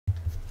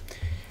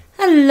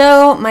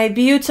Hello, my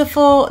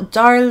beautiful,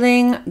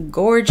 darling,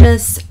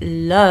 gorgeous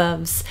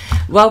loves.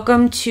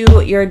 Welcome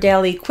to your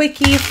daily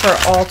quickie for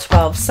all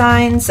 12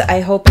 signs.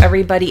 I hope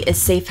everybody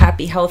is safe,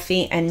 happy,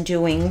 healthy, and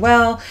doing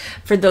well.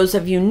 For those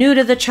of you new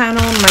to the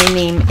channel, my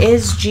name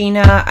is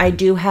Gina. I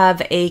do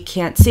have a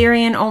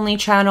Cancerian only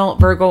channel,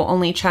 Virgo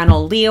only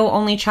channel, Leo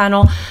only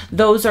channel.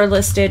 Those are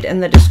listed in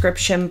the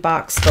description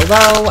box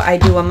below. I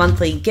do a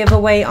monthly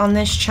giveaway on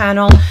this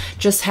channel.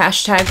 Just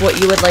hashtag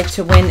what you would like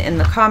to win in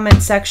the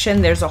comment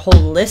section. There's a whole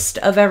list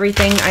of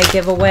everything I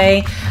give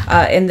away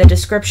in the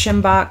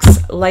description box.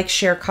 Like,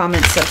 share,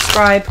 comment,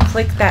 subscribe,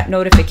 click that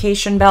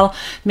notification bell.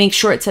 Make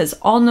sure it says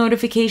all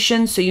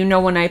notifications so you know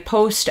when I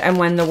post and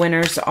when the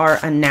winners are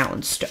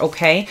announced.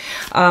 Okay,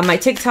 my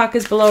TikTok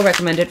is below,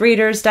 recommended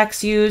readers,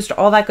 decks used,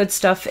 all that good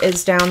stuff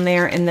is down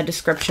there in the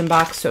description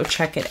box, so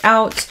check it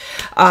out.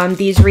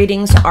 These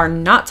readings are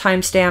not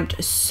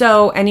time-stamped,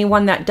 so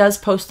anyone that does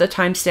post the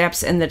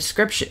timestamps in the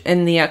description,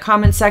 in the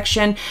comment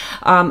section,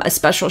 a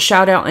special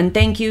shout out and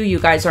thank you. You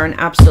guys are an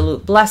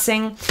absolute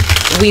blessing.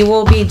 We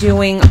will be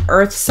doing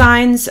earth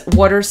signs,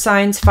 water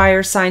signs,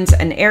 fire signs,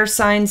 and air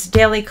signs,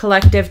 daily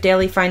collective,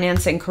 daily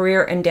finance and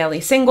career, and daily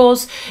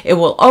singles. It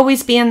will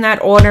always be in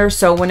that order.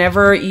 So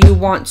whenever you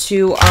want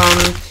to,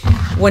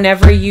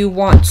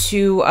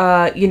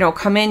 you know,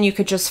 come in, you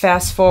could just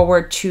fast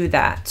forward to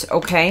that.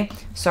 Okay.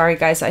 Sorry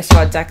guys, I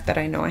saw a deck that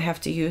I know I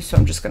have to use, so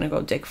I'm just going to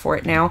go dig for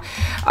it now.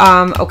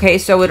 Okay,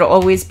 so it'll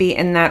always be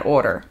in that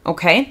order.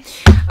 Okay.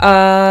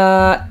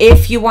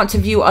 If you want to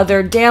view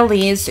other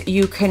dailies,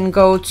 you can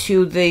go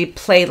to the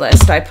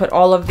playlist. I put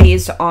all of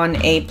these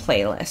on a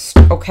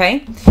playlist.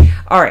 Okay.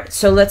 All right,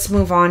 so let's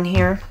move on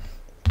here.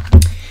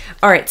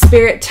 All right,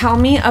 Spirit, tell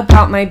me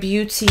about my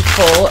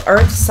beautiful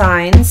earth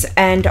signs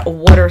and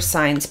water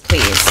signs,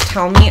 please.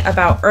 Tell me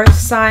about earth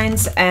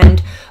signs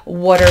and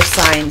water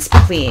signs,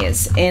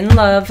 please. In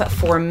love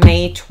for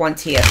May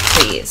 20th,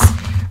 please.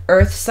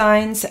 Earth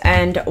signs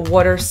and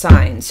water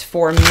signs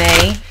for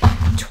May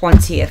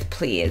 20th,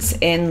 please.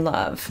 In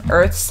love.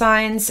 Earth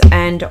signs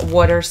and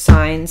water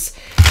signs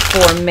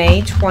for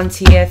May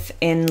 20th.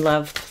 In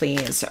love,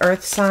 please.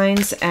 Earth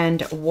signs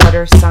and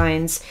water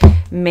signs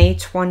May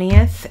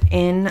 20th.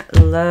 In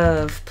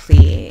love,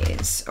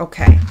 please.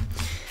 Okay.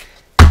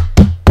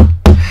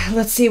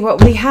 Let's see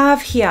what we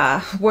have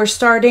here. We're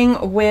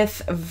starting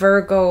with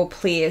Virgo,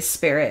 please,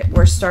 Spirit.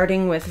 We're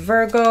starting with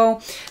Virgo.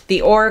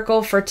 The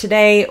oracle for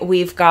today,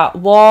 we've got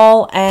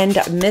wall and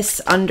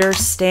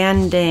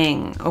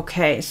misunderstanding.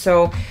 Okay,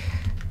 so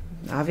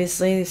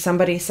obviously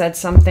somebody said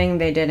something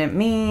they didn't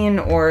mean,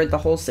 or the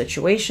whole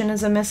situation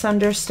is a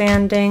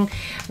misunderstanding.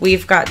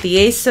 We've got the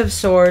Ace of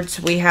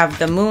Swords, we have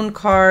the Moon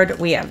card,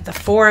 we have the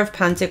Four of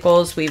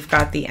Pentacles, we've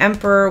got the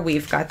Emperor,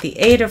 we've got the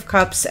Eight of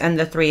Cups, and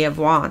the Three of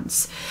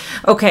Wands.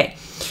 Okay,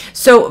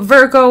 so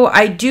Virgo,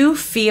 I do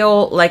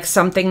feel like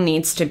something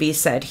needs to be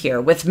said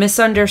here. With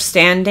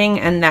misunderstanding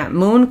and that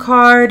Moon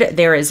card,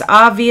 there is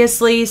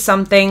obviously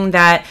something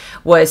that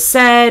was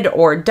said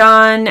or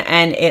done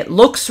and it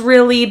looks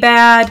really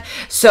bad.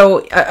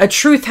 So a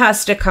truth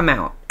has to come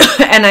out.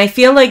 And I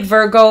feel like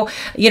Virgo,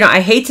 you know,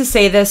 I hate to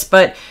say this,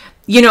 but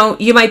you know,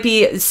 you might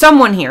be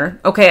someone here.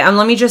 Okay. And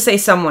let me just say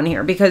someone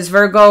here, because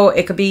Virgo,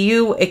 it could be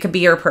you, it could be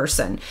your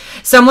person.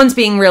 Someone's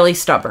being really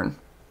stubborn.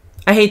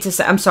 I hate to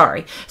say, I'm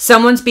sorry.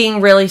 Someone's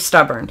being really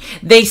stubborn.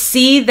 They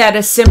see that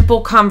a simple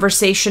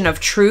conversation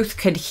of truth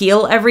could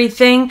heal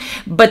everything,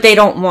 but they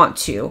don't want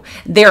to.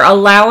 They're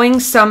allowing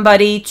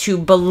somebody to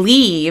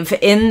believe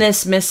in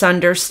this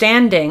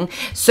misunderstanding.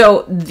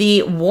 So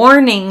the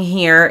warning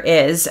here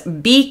is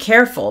be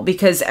careful,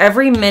 because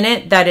every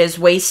minute that is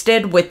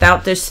wasted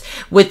without this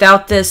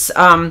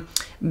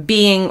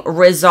being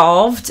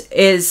resolved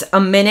is a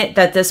minute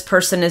that this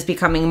person is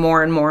becoming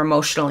more and more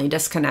emotionally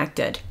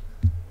disconnected.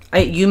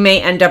 You may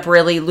end up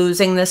really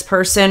losing this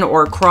person,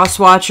 or cross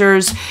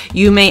watchers.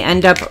 You may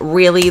end up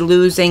really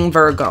losing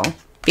Virgo,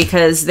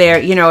 because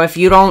they're, you know, if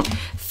you don't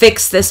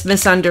fix this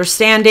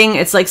misunderstanding,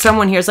 it's like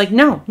someone here is like,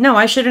 no,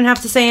 I shouldn't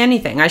have to say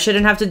anything. I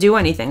shouldn't have to do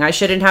anything. I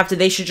shouldn't have to,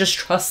 they should just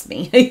trust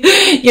me.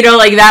 You know,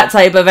 like that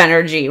type of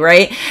energy,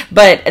 right?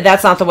 But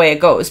that's not the way it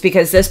goes,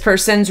 because this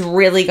person's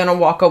really going to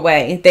walk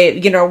away. They,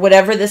 you know,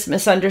 whatever this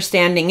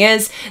misunderstanding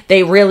is,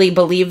 they really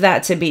believe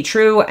that to be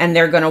true, and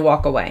they're going to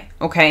walk away.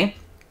 Okay.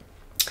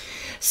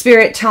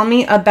 Spirit, tell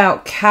me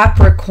about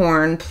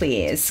Capricorn,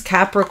 please.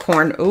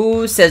 Capricorn.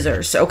 Ooh,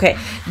 scissors. Okay.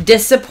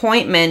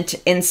 Disappointment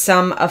in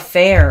some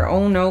affair.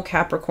 Oh no,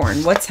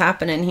 Capricorn. What's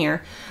happening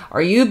here?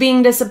 Are you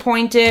being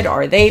disappointed?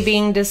 Are they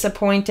being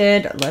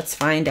disappointed? Let's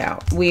find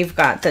out. We've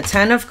got the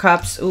Ten of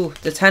Cups. Ooh,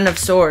 the Ten of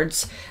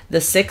Swords.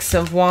 The Six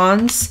of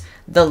Wands.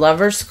 The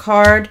Lover's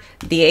card.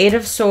 The Eight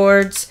of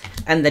Swords.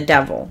 And the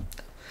Devil.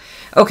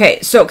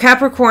 Okay, so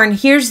Capricorn,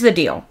 here's the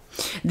deal.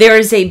 There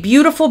is a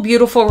beautiful,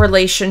 beautiful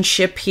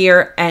relationship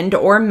here, and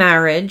or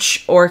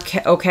marriage, or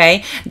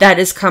okay, that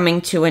is coming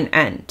to an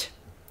end.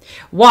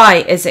 Why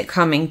is it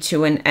coming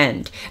to an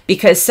end?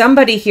 Because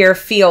somebody here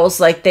feels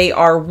like they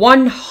are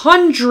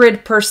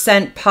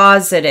 100%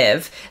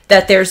 positive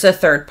that there's a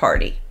third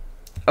party.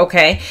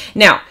 Okay.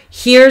 Now,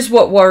 Here's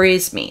what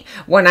worries me.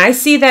 When I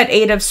see that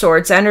 8 of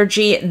Swords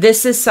energy,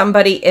 this is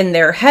somebody in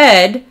their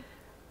head,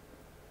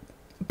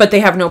 but they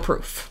have no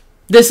proof.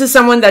 This is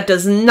someone that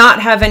does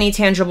not have any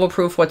tangible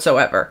proof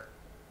whatsoever.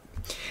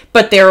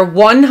 But they're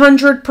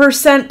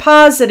 100%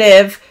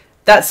 positive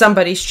that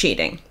somebody's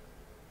cheating.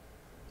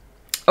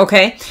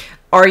 Okay?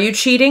 Are you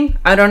cheating?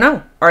 I don't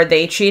know. Are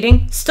they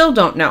cheating? Still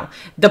don't know.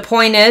 The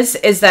point is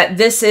that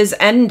this is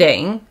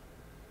ending.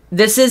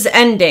 This is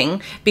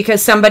ending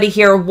because somebody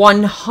here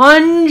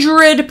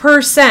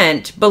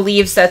 100%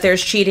 believes that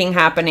there's cheating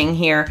happening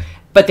here,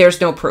 but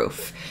there's no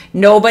proof.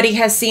 Nobody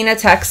has seen a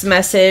text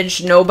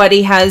message.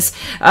 Nobody has,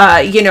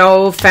 you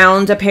know,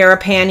 found a pair of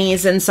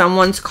panties in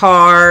someone's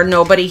car.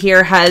 Nobody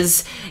here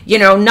has, you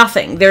know,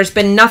 nothing. There's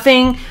been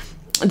nothing.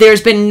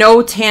 There's been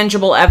no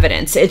tangible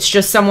evidence. It's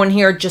just someone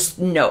here just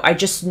I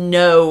just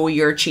know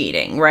you're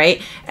cheating, right?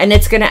 And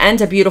it's going to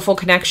end a beautiful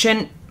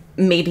connection,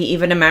 maybe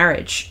even a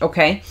marriage,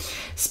 okay?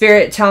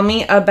 Spirit, tell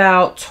me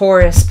about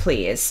Taurus,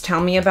 please. Tell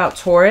me about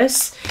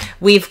Taurus.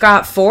 We've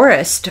got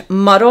forest,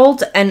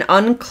 muddled and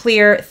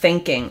unclear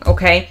thinking,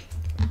 okay?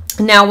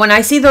 Now, when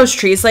I see those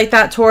trees like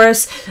that,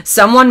 Taurus,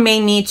 someone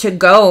may need to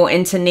go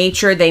into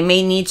nature. They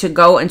may need to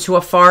go into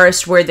a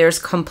forest where there's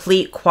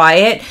complete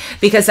quiet,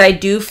 because I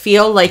do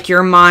feel like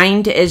your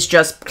mind is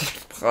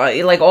just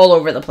like all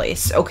over the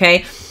place,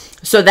 okay?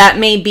 So that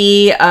may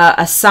be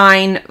a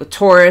sign,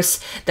 Taurus,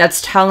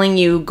 that's telling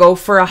you go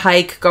for a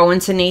hike, go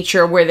into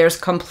nature where there's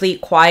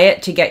complete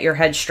quiet to get your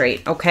head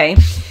straight, okay?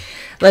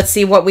 Let's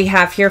see what we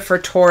have here for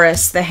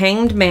Taurus. The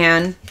Hanged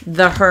Man,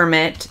 the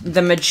Hermit,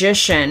 the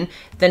Magician,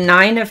 the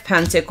Nine of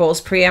Pentacles,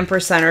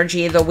 Pre-Empress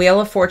energy, the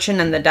Wheel of Fortune,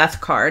 and the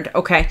Death card.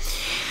 Okay.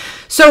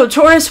 So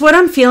Taurus, what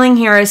I'm feeling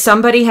here is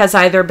somebody has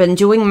either been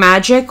doing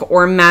magic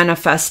or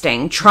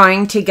manifesting,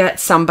 trying to get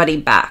somebody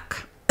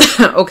back.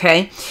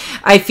 Okay.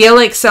 I feel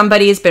like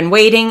somebody's been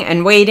waiting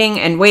and waiting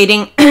and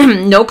waiting.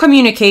 No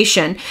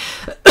communication.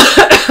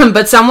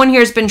 But someone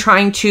here has been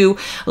trying to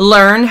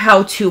learn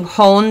how to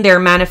hone their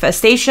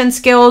manifestation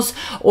skills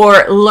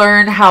or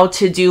learn how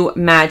to do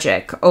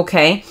magic,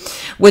 okay?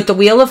 With the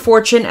Wheel of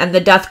Fortune and the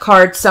Death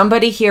card,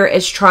 somebody here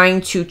is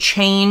trying to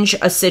change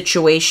a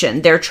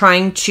situation. They're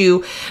trying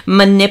to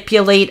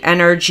manipulate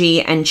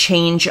energy and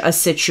change a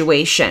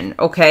situation,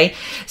 okay?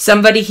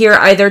 Somebody here,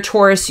 either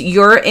Taurus,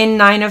 you're in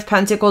Nine of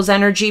Pentacles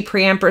energy,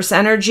 Pre-Empress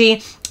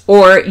energy,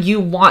 or you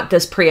want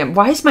this preempt.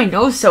 Why is my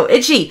nose so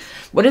itchy?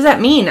 What does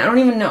that mean? I don't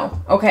even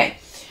know. Okay.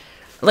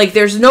 Like,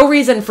 there's no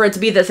reason for it to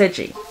be this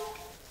itchy.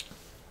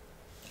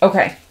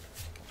 Okay.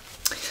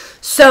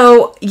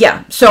 So,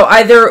 yeah. So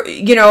either,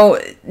 you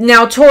know,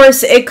 now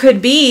Taurus, it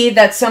could be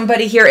that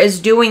somebody here is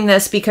doing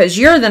this because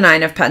you're the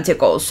Nine of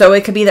Pentacles. So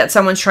it could be that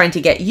someone's trying to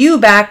get you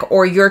back,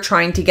 or you're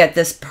trying to get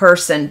this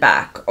person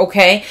back.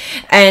 Okay.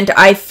 And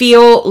I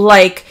feel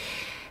like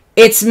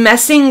it's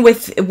messing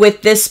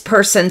with this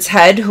person's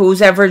head,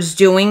 whoever's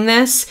doing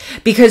this,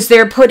 because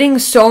they're putting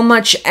so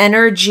much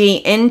energy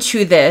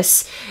into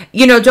this.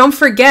 You know, don't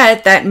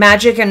forget that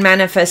magic and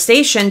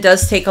manifestation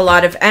does take a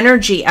lot of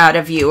energy out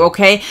of you,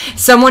 okay?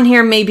 Someone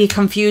here may be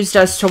confused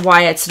as to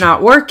why it's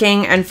not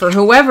working, and for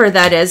whoever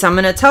that is, I'm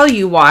going to tell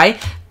you why.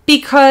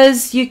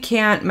 Because you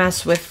can't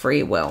mess with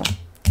free will.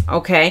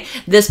 Okay,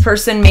 this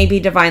person may be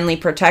divinely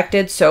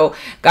protected. So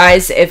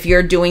guys, if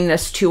you're doing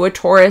this to a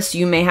Taurus,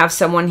 you may have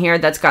someone here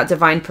that's got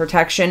divine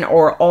protection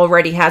or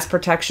already has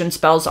protection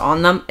spells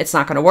on them. It's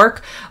not going to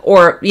work,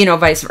 or, you know,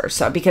 vice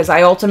versa, because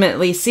I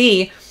ultimately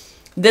see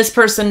this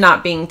person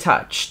not being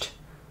touched.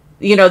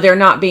 You know, they're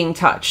not being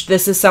touched.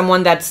 This is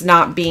someone that's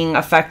not being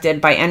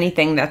affected by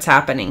anything that's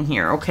happening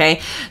here, okay?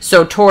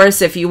 So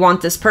Taurus, if you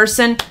want this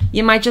person,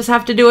 you might just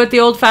have to do it the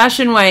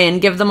old-fashioned way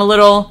and give them a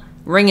little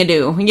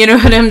ring-a-doo, you know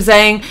what I'm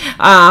saying?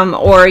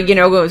 Or, you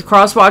know, with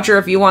cross-watcher,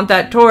 if you want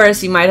that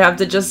Taurus, you might have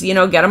to just, you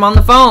know, get them on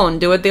the phone,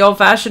 do it the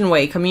old-fashioned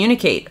way,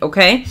 communicate,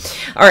 okay?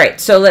 All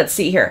right, so let's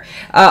see here.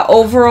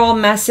 Overall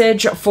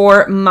message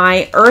for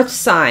my earth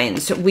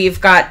signs. We've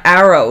got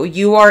Arrow.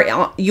 You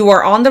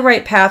are on the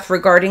right path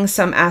regarding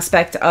some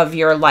aspect of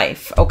your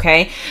life,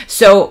 okay?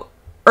 So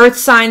earth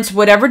signs,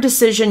 whatever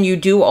decision you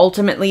do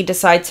ultimately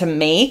decide to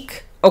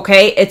make,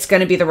 okay, it's going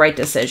to be the right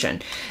decision.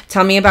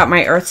 Tell me about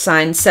my earth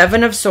sign.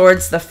 Seven of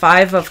Swords, the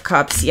Five of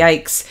Cups,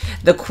 yikes.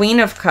 The Queen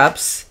of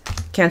Cups,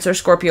 Cancer,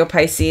 Scorpio,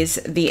 Pisces.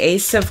 The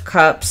Ace of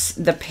Cups,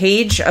 the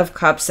Page of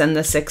Cups, and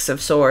the Six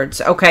of Swords.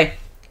 Okay,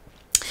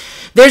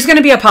 there's going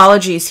to be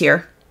apologies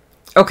here.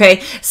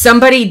 Okay,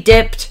 somebody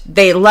dipped,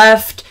 they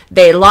left,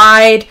 they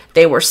lied,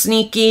 they were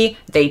sneaky,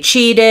 they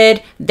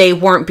cheated, they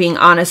weren't being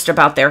honest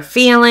about their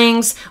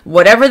feelings.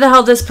 Whatever the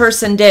hell this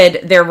person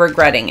did, they're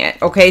regretting it.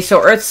 Okay,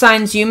 so earth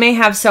signs, you may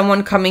have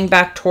someone coming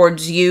back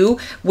towards you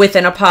with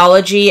an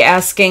apology,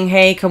 asking,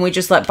 hey, can we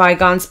just let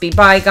bygones be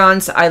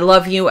bygones? I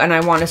love you and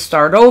I want to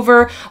start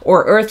over.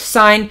 Or earth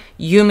sign,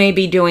 you may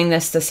be doing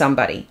this to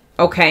somebody.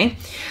 Okay,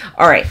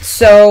 all right,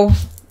 so,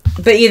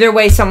 but either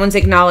way, someone's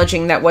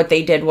acknowledging that what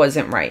they did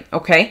wasn't right.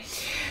 Okay.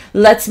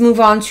 Let's move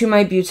on to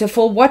my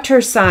beautiful water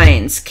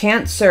signs.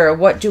 Cancer,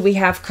 what do we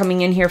have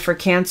coming in here for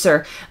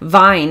Cancer?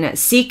 Vine,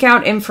 seek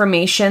out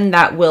information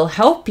that will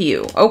help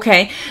you.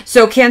 Okay,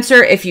 so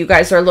Cancer, if you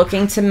guys are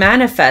looking to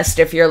manifest,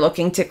 if you're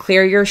looking to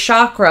clear your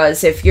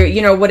chakras, if you're,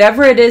 you know,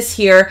 whatever it is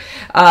here,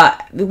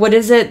 what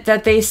is it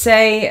that they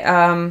say?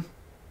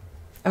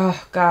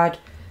 Oh, God.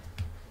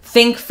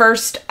 Think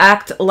first,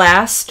 act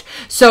last.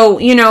 So,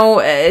 you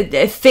know,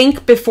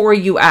 think before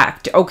you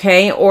act,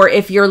 okay? Or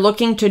if you're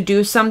looking to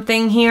do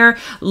something here,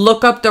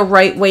 look up the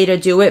right way to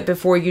do it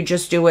before you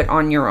just do it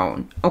on your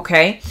own,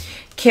 okay?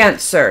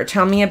 Cancer,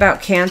 tell me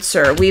about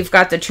Cancer. We've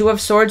got the Two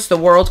of Swords, the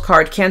World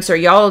card. Cancer,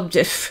 y'all,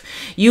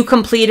 you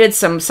completed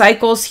some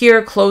cycles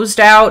here, closed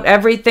out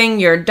everything,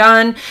 you're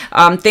done.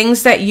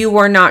 Things that you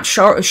were not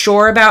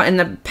sure about in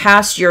the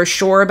past, you're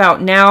sure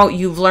about now.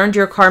 You've learned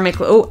your karmic,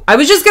 oh, I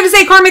was just going to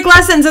say karmic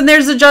lessons, and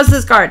there's the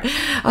Justice card.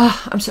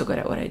 Oh, I'm so good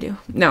at what I do.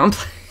 No, I'm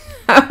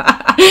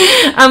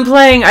I'm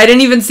playing. I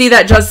didn't even see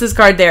that Justice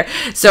card there.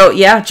 So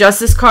yeah,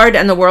 Justice card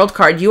and the World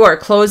card. You are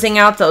closing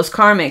out those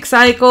karmic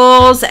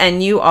cycles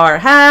and you are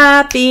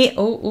happy.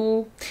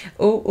 Oh,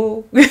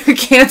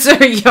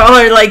 Cancer, y'all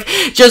are like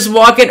just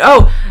walking.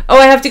 Oh,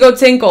 I have to go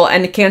tinkle.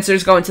 And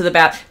Cancer's going to the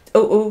bath.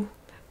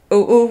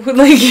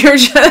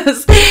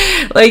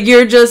 Like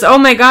you're just, oh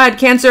my God,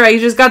 Cancer, I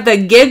just got the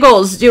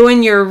giggles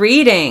doing your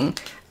reading.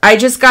 I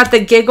just got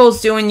the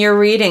giggles doing your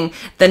reading.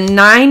 The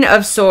Nine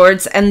of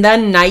Swords and the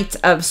Knight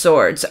of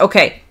Swords.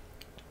 Okay.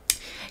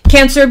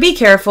 Cancer, be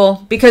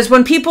careful, because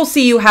when people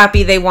see you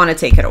happy, they want to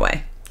take it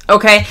away.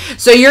 Okay,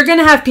 so you're going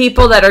to have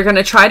people that are going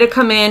to try to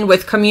come in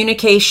with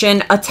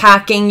communication,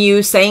 attacking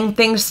you, saying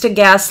things to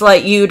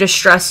gaslight you, to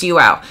stress you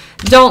out.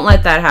 Don't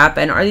let that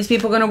happen. Are these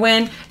people going to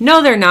win?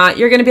 No, they're not.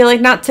 You're going to be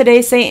like, not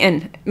today,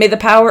 Satan. May the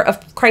power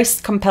of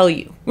Christ compel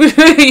you.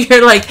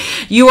 You're like,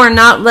 you are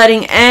not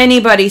letting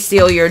anybody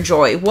steal your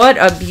joy. What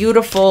a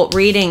beautiful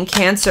reading,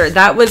 Cancer.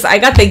 That was, I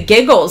got the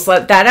giggles.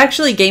 That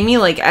actually gave me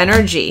like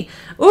energy.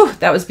 Ooh,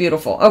 that was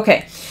beautiful.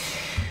 Okay.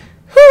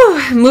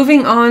 Whew.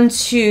 Moving on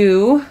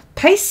to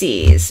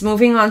Pisces.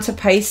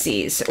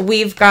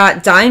 We've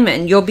got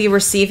Diamond. You'll be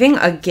receiving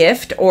a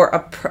gift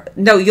or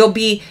you'll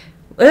be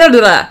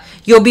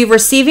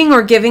receiving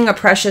or giving a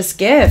precious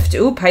gift.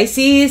 Ooh,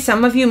 Pisces,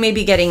 some of you may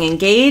be getting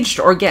engaged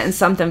or getting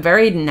something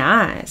very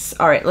nice.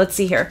 All right, let's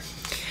see here.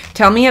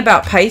 Tell me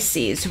about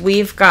Pisces.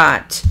 We've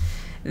got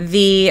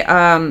the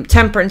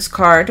Temperance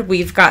card.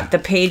 We've got the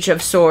Page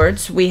of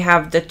Swords. We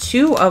have the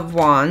Two of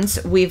Wands.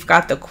 We've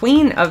got the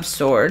Queen of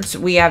Swords.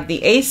 We have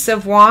the Ace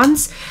of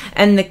Wands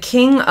and the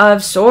King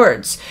of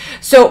Swords.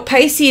 So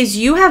Pisces,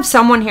 you have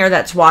someone here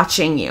that's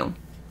watching you.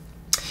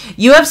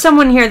 You have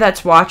someone here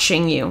that's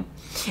watching you,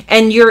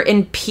 and you're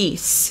in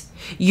peace.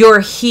 You're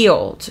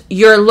healed.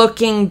 You're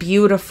looking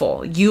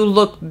beautiful. You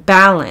look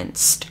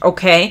balanced,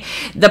 okay?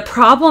 The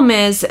problem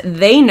is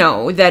they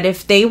know that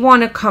if they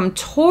want to come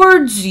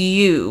towards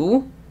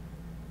you,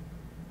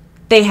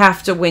 they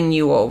have to win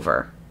you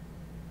over.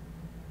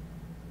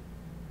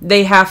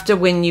 They have to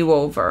win you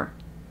over.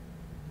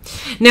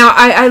 Now,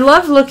 I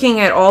love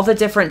looking at all the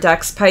different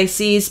decks,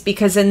 Pisces,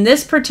 because in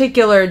this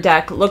particular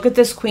deck, look at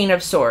this Queen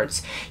of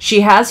Swords.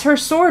 She has her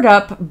sword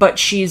up, but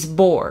she's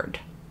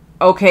bored.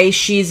 Okay,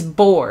 she's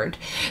bored.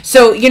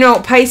 So, you know,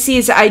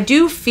 Pisces, I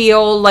do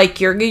feel like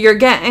you're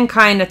getting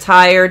kind of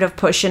tired of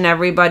pushing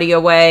everybody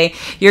away.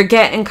 You're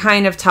getting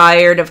kind of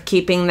tired of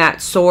keeping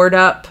that sword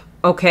up.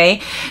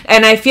 Okay,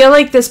 and I feel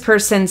like this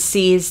person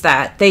sees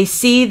that. They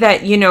see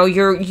that, you know,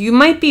 you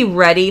might be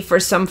ready for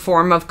some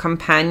form of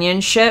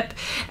companionship.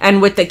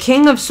 And with the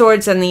King of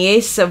Swords and the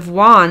Ace of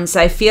Wands,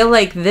 I feel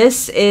like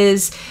this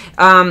is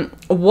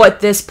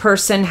what this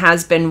person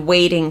has been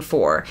waiting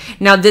for.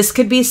 Now, this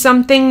could be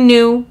something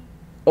new,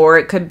 or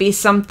it could be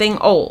something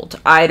old.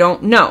 I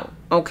don't know,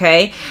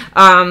 okay?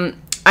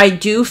 I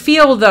do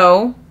feel,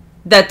 though,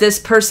 that this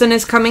person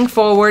is coming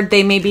forward.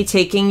 They may be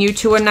taking you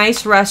to a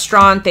nice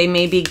restaurant. They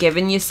may be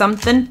giving you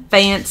something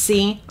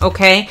fancy,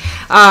 okay?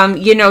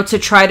 You know, to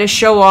try to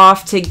show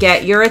off, to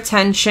get your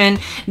attention.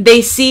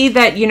 They see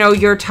that, you know,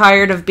 you're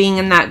tired of being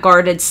in that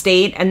guarded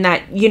state, and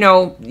that, you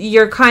know,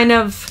 you're kind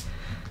of...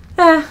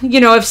 you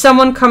know, if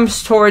someone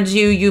comes towards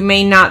you, you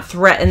may not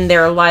threaten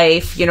their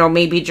life, you know,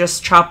 maybe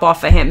just chop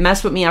off a hand.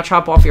 Mess with me, I'll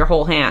chop off your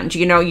whole hand.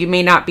 You know, you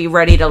may not be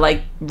ready to,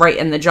 like, right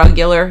in the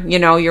jugular. You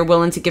know, you're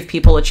willing to give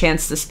people a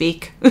chance to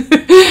speak.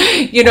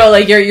 You know,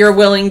 like, you're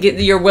willing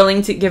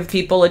to give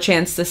people a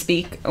chance to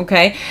speak,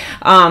 okay?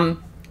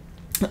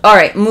 All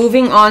right,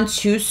 moving on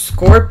to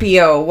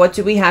Scorpio. What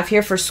do we have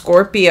here for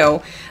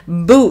Scorpio?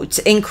 Boot.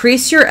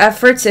 Increase your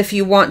efforts if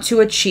you want to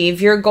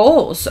achieve your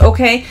goals.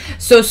 Okay,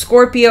 so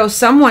Scorpio,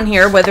 someone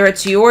here, whether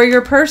it's you or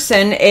your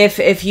person,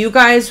 if you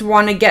guys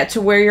want to get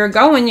to where you're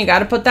going, you got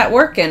to put that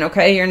work in,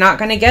 okay? You're not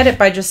going to get it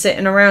by just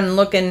sitting around and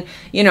looking,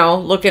 you know,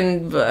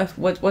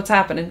 what's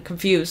happening,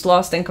 confused,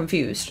 lost and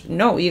confused.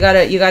 No, you got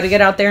to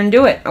get out there and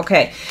do it.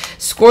 Okay,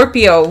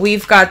 Scorpio,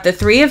 we've got the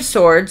Three of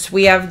Swords,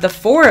 we have the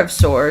Four of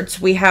Swords,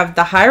 we have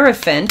the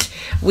Hierophant,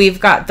 we've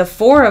got the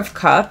Four of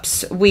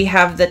Cups, we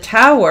have the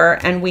Tower,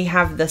 and we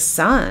have the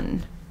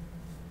Sun.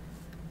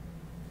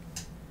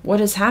 What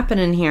is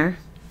happening here?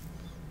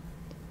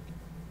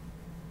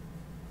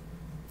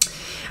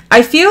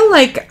 I feel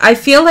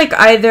like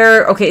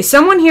either, okay,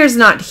 someone here is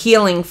not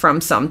healing from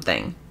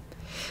something.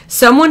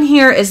 Someone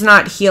here is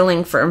not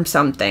healing from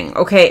something.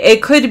 Okay,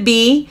 it could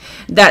be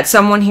that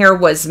someone here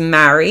was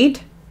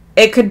married.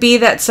 It could be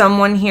that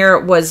someone here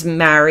was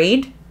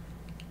married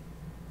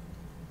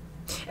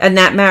and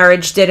that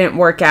marriage didn't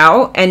work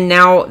out, and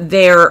now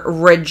they're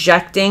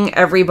rejecting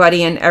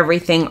everybody and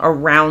everything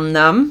around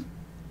them.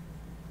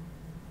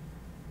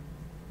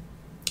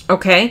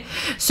 Okay,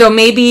 so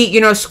maybe,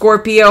 you know,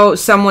 Scorpio,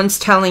 someone's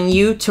telling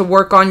you to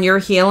work on your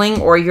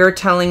healing, or you're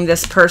telling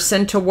this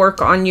person to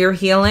work on your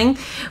healing.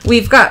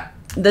 We've got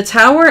the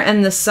Tower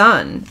and the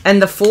Sun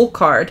and the Fool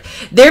card.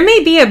 There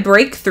may be a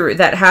breakthrough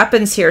that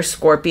happens here,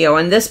 Scorpio,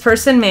 and this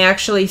person may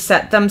actually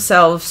set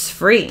themselves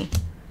free.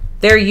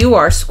 There you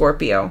are,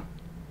 Scorpio.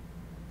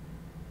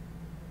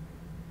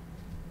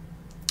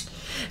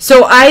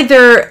 So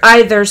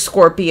either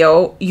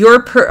Scorpio,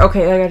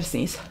 okay, I gotta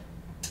sneeze.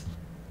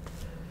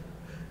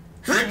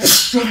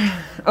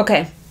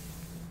 Okay,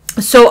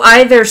 so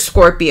either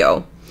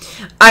Scorpio,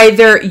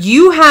 either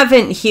you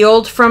haven't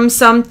healed from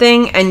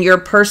something and your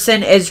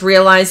person is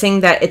realizing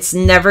that it's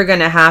never going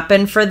to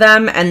happen for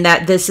them and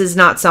that this is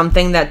not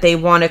something that they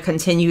want to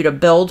continue to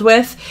build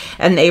with,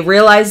 and they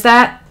realize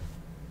that.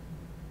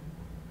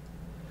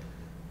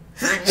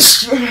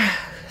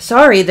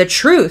 Sorry, the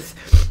truth.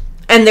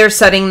 And they're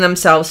setting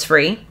themselves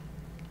free.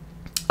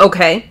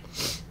 Okay.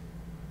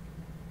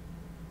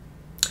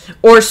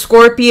 Or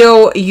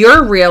Scorpio,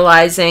 you're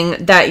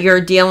realizing that you're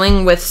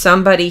dealing with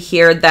somebody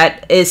here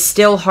that is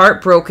still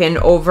heartbroken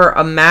over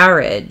a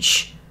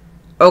marriage.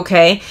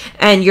 Okay?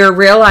 And you're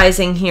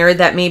realizing here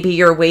that maybe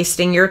you're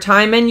wasting your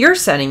time and you're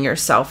setting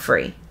yourself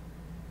free.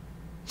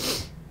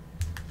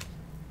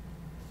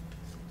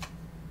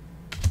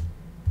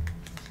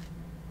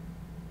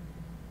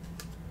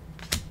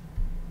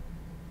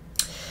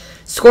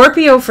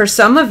 Scorpio, for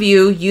some of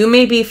you, you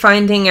may be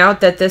finding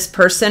out that this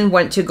person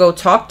went to go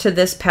talk to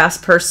this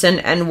past person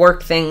and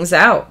work things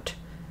out.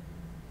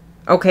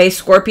 Okay,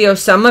 Scorpio,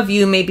 some of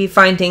you may be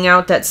finding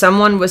out that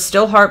someone was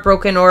still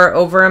heartbroken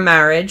over a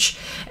marriage,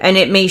 and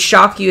it may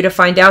shock you to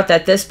find out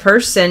that this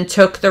person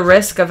took the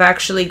risk of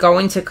actually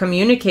going to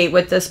communicate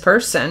with this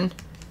person.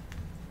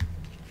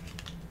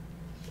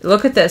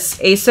 Look at this,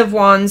 Ace of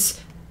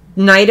Wands,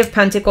 Knight of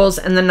Pentacles,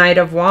 and the Knight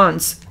of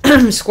Wands.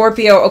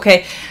 Scorpio,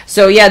 okay,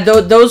 so yeah,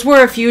 those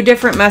were a few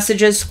different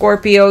messages,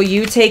 Scorpio.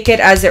 You take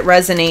it as it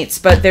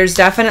resonates, but there's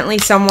definitely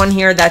someone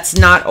here that's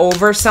not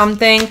over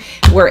something.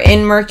 We're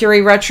in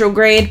Mercury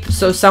retrograde,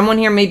 so someone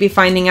here may be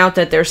finding out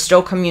that there's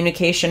still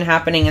communication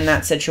happening in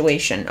that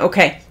situation.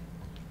 Okay,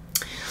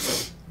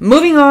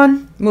 moving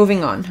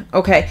on.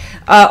 Okay,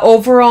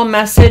 overall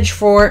message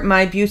for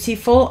my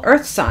beautiful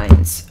earth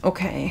signs.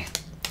 Okay,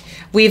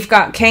 we've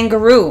got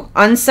Kangaroo,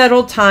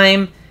 unsettled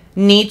time,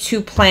 need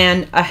to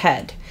plan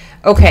ahead.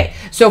 Okay,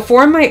 so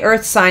for my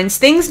earth signs,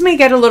 things may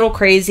get a little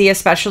crazy,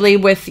 especially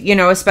with,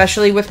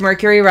 especially with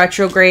Mercury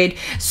retrograde.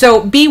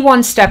 So be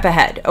one step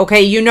ahead,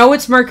 okay? You know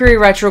it's Mercury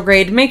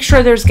retrograde. Make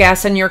sure there's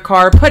gas in your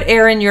car. Put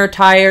air in your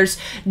tires.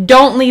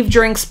 Don't leave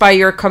drinks by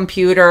your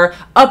computer.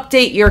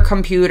 Update your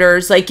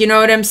computers. Like, you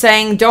know what I'm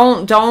saying?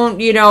 Don't,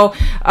 you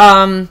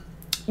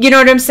know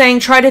what I'm saying?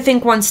 Try to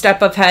think one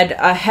step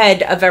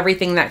ahead of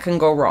everything that can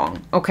go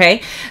wrong,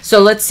 okay? So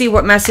let's see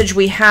what message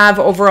we have.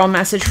 Overall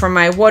message from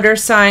my water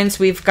signs.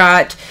 We've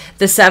got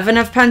the Seven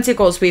of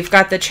Pentacles. We've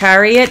got the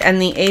Chariot and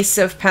the Ace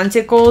of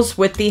Pentacles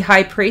with the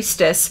High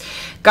Priestess.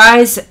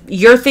 Guys,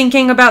 you're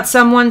thinking about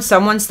someone's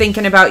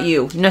thinking about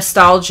you.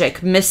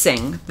 Nostalgic,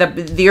 missing.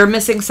 You're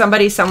missing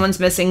somebody, someone's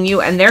missing you,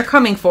 and they're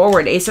coming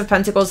forward. Ace of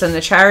Pentacles and the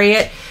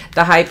Chariot,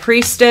 the High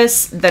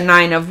Priestess, the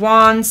Nine of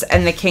Wands,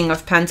 and the King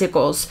of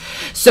Pentacles.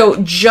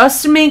 So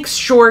just make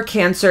sure,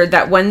 Cancer,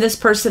 that when this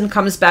person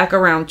comes back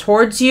around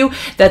towards you,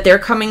 that they're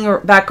coming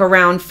back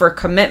around for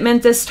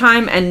commitment this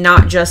time and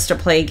not just to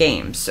play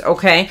games,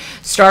 okay?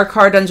 Star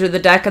card under the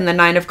deck and the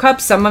Nine of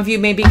Cups. Some of you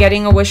may be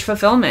getting a wish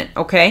fulfillment,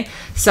 okay?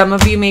 Some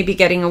of you may be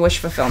getting a wish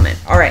fulfillment.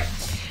 All right.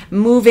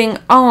 Moving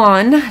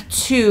on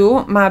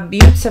to my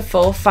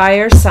beautiful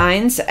fire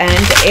signs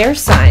and air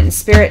signs.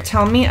 Spirit,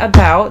 tell me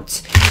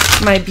about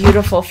my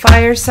beautiful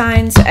fire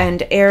signs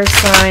and air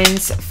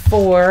signs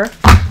for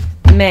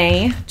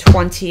May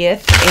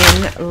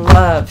 20th in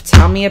love.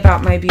 Tell me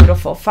about my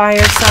beautiful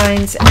fire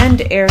signs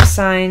and air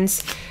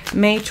signs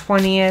May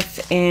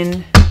 20th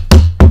in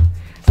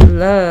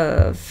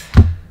love.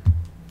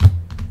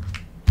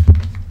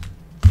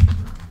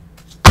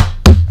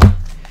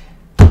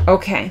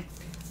 Okay,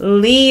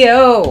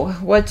 Leo,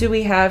 what do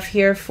we have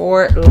here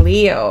for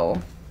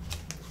Leo?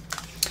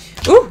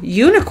 Ooh,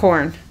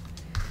 Unicorn.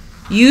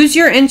 Use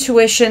your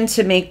intuition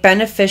to make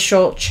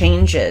beneficial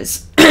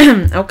changes.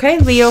 Okay,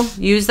 Leo,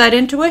 use that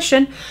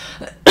intuition.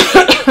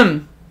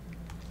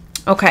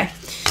 Okay.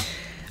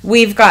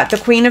 We've got the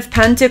Queen of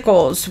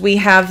Pentacles. We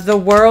have the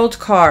World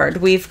card.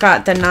 We've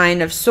got the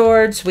Nine of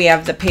Swords. We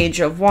have the Page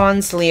of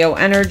Wands, Leo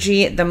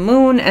energy, the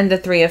Moon, and the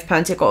Three of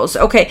Pentacles.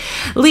 Okay,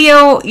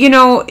 Leo, you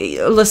know,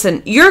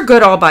 listen, you're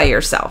good all by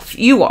yourself.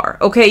 You are,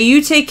 okay?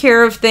 You take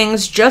care of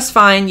things just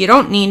fine. You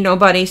don't need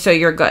nobody, so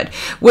you're good.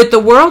 With the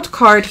World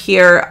card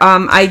here,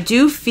 I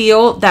do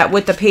feel that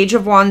with the Page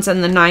of Wands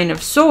and the Nine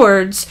of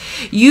Swords,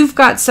 you've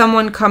got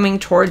someone coming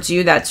towards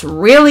you that's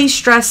really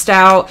stressed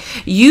out.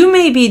 You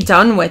may be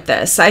done with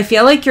this. I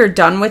feel like you're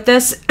done with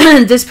this.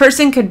 This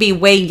person could be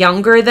way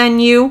younger than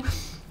you.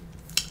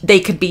 They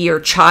could be your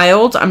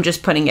child. I'm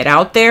just putting it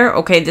out there.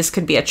 Okay, this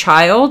could be a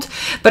child.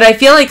 But I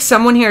feel like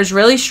someone here is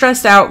really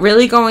stressed out,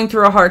 really going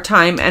through a hard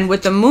time. And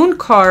with the Moon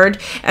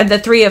card and the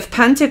Three of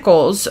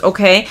Pentacles,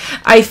 okay,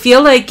 I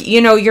feel like, you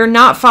know, you're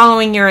not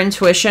following your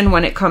intuition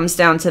when it comes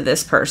down to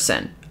this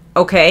person.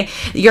 Okay,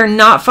 you're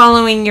not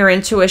following your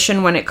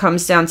intuition when it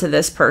comes down to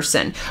this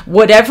person.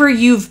 Whatever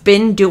you've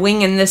been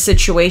doing in this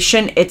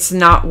situation, it's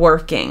not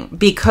working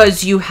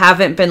because you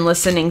haven't been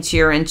listening to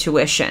your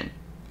intuition.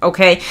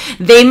 Okay,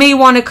 they may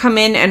want to come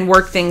in and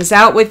work things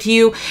out with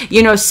you.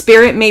 You know,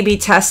 Spirit may be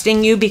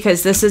testing you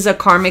because this is a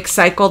karmic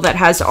cycle that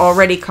has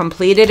already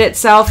completed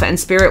itself, and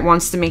Spirit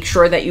wants to make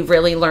sure that you've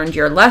really learned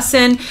your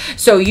lesson.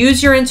 So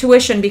use your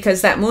intuition,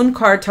 because that Moon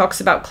card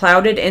talks about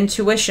clouded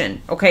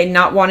intuition. Okay,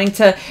 not wanting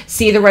to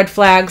see the red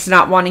flags,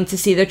 not wanting to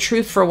see the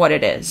truth for what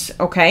it is.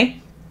 Okay.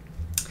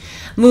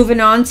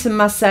 Moving on to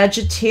my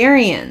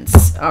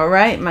Sagittarians. All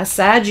right, my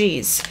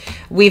Saggies.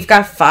 We've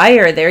got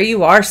fire. There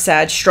you are,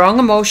 Sag. Strong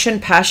emotion,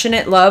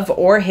 passionate love,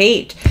 or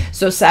hate.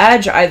 So,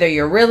 Sag, either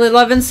you're really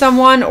loving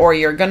someone or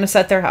you're going to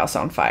set their house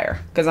on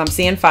fire, because I'm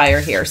seeing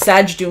fire here.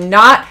 Sag, do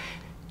not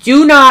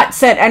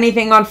set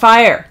anything on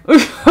fire.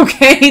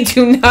 Okay,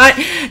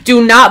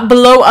 do not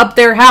blow up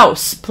their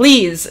house,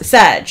 please.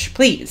 Sag,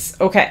 please.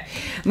 Okay,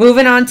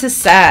 moving on to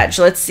Sag.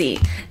 Let's see.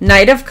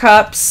 Knight of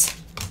Cups,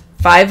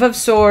 Five of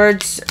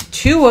Swords,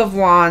 Two of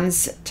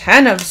Wands,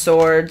 Ten of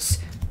Swords.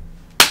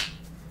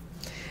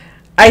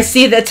 I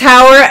see the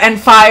Tower and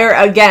fire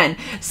again.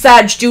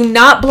 Sag, do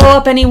not blow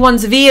up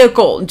anyone's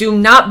vehicle. Do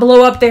not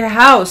blow up their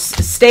house.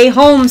 Stay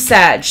home,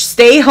 Sag.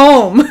 Stay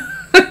home.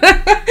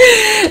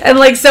 And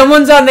like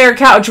someone's on their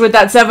couch with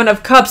that Seven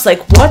of Cups,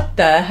 like, what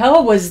the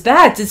hell was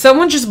that? Did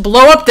someone just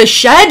blow up the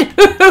shed?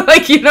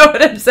 Like, you know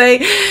what I'm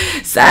saying?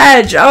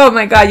 Sag, oh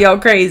my God, y'all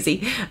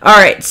crazy. All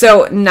right,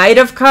 so Knight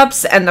of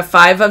Cups and the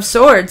Five of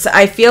Swords.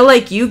 I feel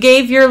like you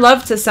gave your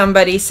love to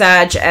somebody,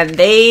 Sag, and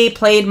they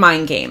played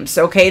mind games,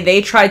 okay?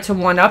 They tried to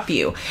one-up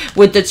you.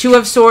 With the Two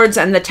of Swords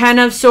and the Ten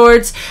of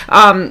Swords,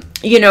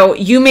 you know,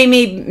 you may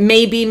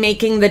be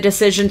making the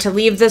decision to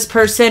leave this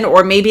person,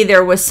 or maybe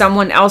there was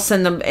someone else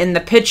in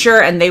the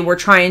picture and they were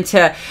trying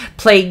to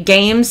play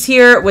games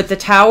here. With the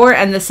Tower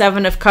and the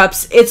Seven of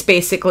Cups, it's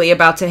basically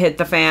about to hit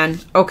the fan,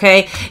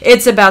 okay?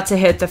 It's about to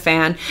hit the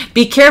fan.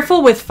 Be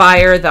careful with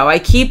fire, though. I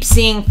keep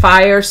seeing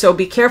fire, so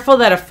be careful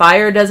that a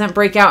fire doesn't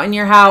break out in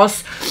your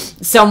house,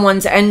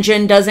 someone's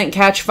engine doesn't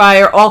catch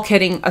fire. All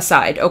kidding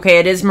aside, okay?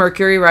 It is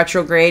Mercury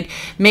retrograde.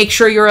 Make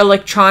sure your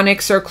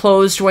electronics are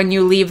closed when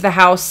you leave the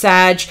house, Sag.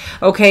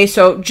 Okay,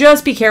 so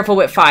just be careful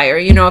with fire.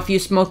 You know, if you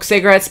smoke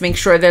cigarettes, make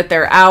sure that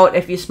they're out.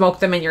 If you smoke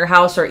them in your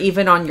house or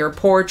even on your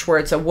porch where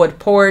it's a wood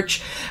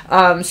porch.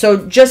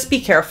 So just be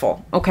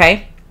careful,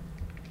 okay?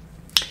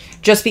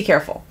 Just be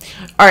careful.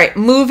 All right,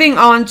 moving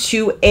on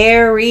to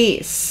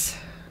Aries.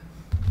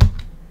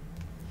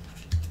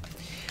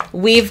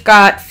 We've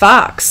got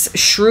Fox,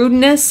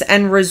 shrewdness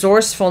and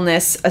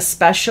resourcefulness,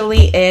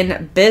 especially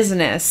in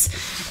business.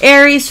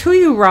 Aries, who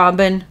you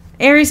robbing?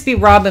 Aries be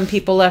robbing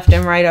people left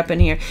and right up in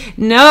here.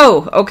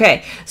 No.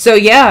 Okay. So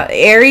yeah,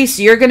 Aries,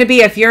 you're going to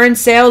be, if you're in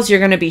sales, you're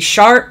going to be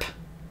sharp.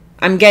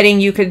 I'm getting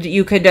you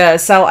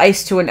could sell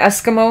ice to an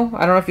Eskimo.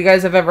 I don't know if you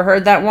guys have ever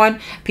heard that one.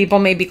 People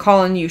may be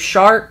calling you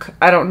shark.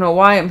 I don't know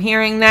why I'm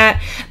hearing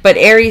that. But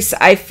Aries,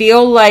 I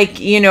feel like,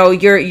 you know,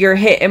 you're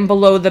hitting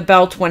below the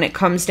belt when it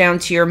comes down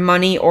to your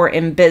money or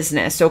in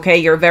business. Okay,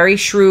 you're very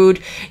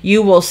shrewd.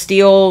 You will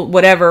steal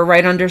whatever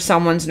right under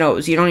someone's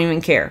nose. You don't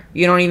even care.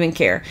 You don't even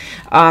care.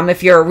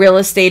 If you're a real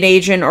estate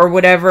agent or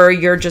whatever,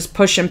 you're just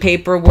pushing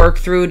paperwork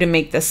through to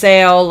make the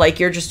sale. Like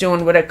you're just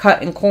doing what a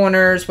cut in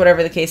corners,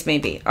 whatever the case may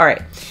be. All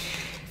right.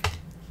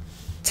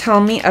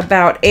 Tell me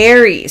about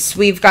Aries.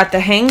 We've got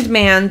the Hanged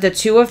Man, the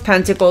Two of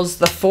Pentacles,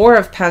 the Four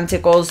of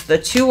Pentacles, the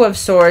Two of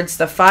Swords,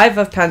 the Five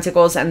of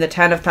Pentacles, and the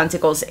Ten of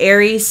Pentacles.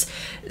 Aries,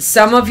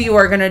 some of you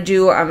are going to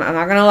do, I'm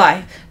not going to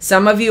lie,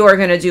 some of you are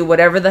going to do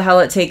whatever the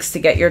hell it takes to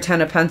get your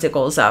Ten of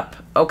Pentacles up,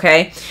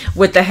 okay?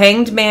 With the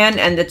Hanged Man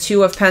and the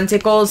Two of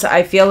Pentacles,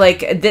 I feel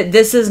like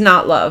this is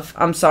not love.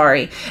 I'm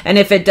sorry. And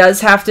if it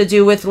does have to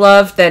do with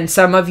love, then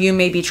some of you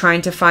may be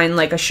trying to find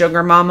like a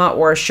sugar mama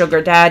or a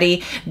sugar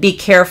daddy. Be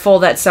careful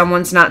that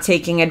someone's not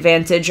taking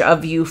advantage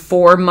of you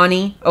for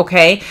money,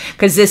 okay?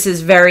 Because this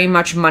is very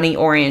much money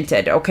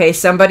oriented, okay?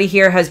 Somebody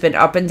here has been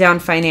up and down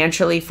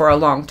financially for a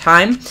long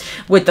time.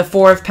 With the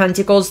Four of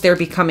Pentacles, they're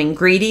becoming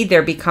greedy.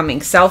 They're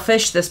becoming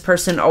selfish. This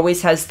person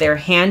always has their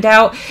hand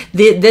out.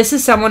 This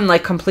is someone like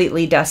like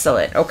completely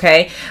desolate,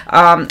 okay?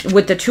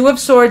 With the Two of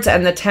Swords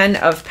and the Ten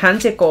of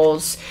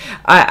Pentacles,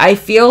 I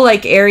feel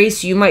like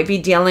Aries, you might be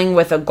dealing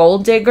with a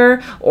gold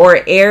digger,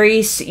 or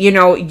Aries, you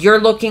know, you're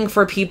looking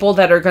for people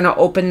that are going to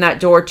open that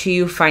door to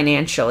you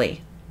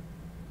financially.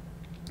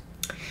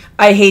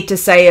 I hate to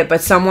say it,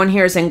 but someone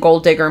here is in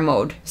gold digger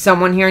mode.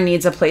 Someone here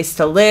needs a place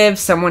to live.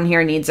 Someone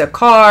here needs a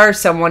car.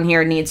 Someone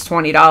here needs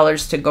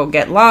 $20 to go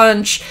get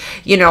lunch.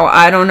 You know,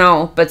 I don't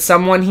know. But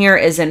someone here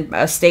is in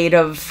a state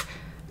of,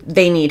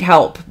 they need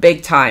help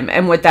big time.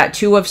 And with that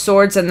Two of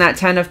Swords and that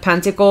Ten of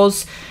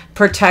Pentacles,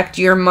 protect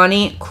your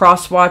money.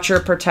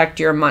 Cross-watcher, protect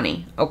your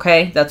money.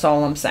 Okay? That's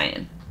all I'm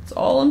saying. That's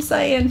all I'm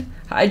saying.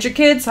 Hide your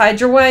kids. Hide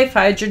your wife.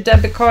 Hide your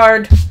debit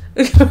card.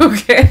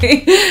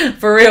 Okay?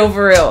 For real,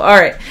 for real. All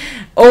right.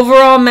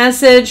 Overall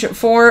message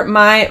for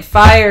my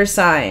fire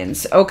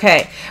signs.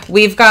 Okay,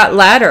 we've got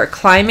ladder,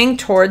 climbing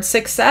towards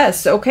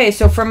success. Okay,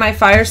 so for my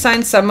fire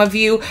signs, some of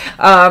you,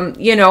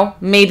 you know,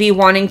 maybe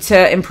wanting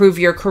to improve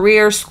your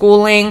career,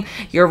 schooling,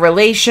 your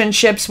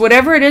relationships,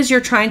 whatever it is, you're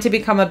trying to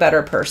become a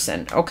better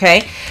person.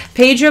 Okay,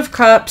 Page of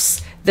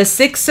Cups, the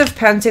Six of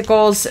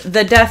Pentacles,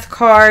 the Death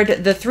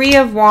card, the Three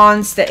of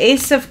Wands, the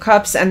Ace of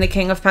Cups, and the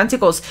King of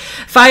Pentacles.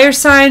 Fire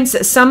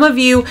signs, some of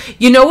you,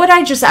 you know what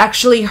I just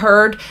actually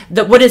heard?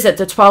 That, what is it?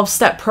 The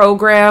 12-step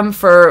program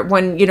for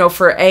when, you know,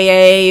 for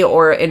AA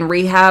or in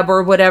rehab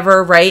or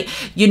whatever, right?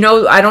 You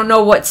know, I don't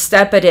know what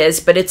step it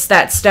is, but it's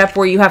that step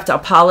where you have to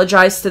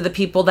apologize to the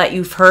people that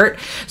you've hurt.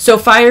 So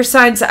fire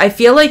signs, I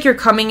feel like you're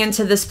coming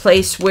into this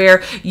place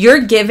where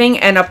you're giving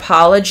an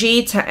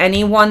apology to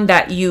anyone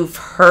that you've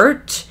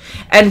hurt.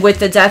 And with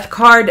the Death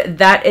card,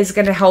 that is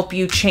going to help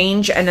you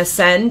change and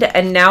ascend.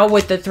 And now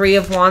with the Three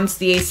of Wands,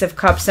 the Ace of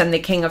Cups, and the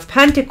King of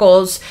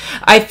Pentacles,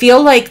 I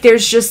feel like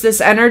there's just this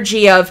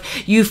energy of,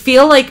 you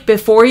feel like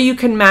before you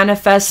can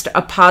manifest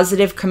a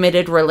positive,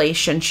 committed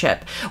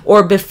relationship,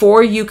 or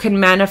before you can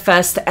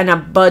manifest an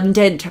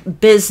abundant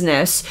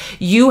business,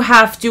 you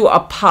have to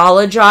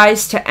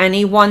apologize to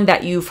anyone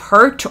that you've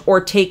hurt or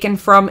taken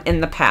from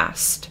in the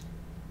past.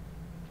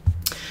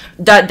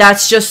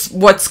 That's just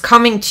what's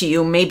coming to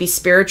you, maybe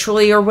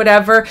spiritually or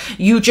whatever.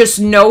 You just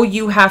know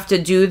you have to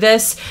do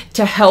this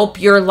to help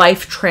your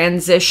life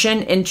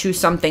transition into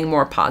something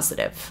more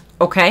positive.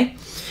 Okay?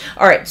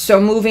 All right,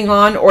 so moving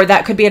on, or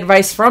that could be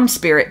advice from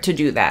Spirit to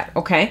do that.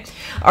 Okay?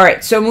 All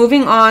right, so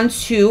moving on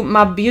to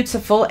my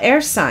beautiful air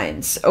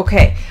signs.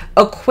 Okay,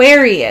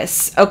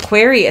 Aquarius.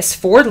 Aquarius,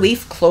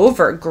 4-leaf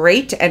clover,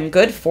 great and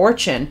good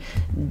fortune.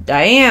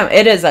 Damn,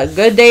 it is a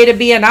good day to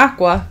be an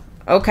aqua.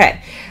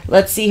 Okay,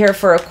 let's see here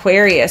for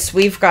Aquarius.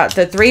 We've got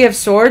the Three of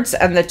Swords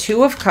and the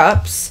Two of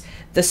Cups,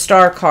 the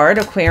Star card,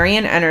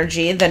 Aquarian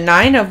energy, the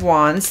Nine of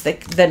Wands,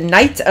 the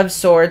Knight of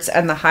Swords,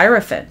 and the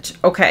Hierophant.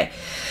 Okay,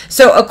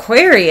 so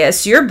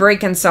Aquarius, you're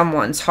breaking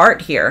someone's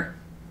heart here.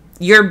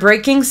 You're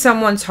breaking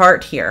someone's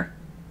heart here.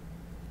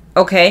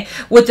 Okay,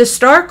 with the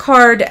Star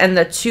card and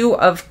the Two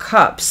of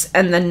Cups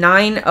and the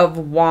Nine of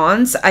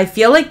Wands, I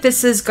feel like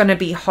this is going to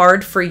be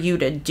hard for you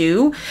to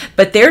do,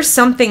 but there's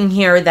something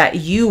here that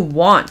you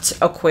want,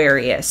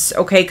 Aquarius,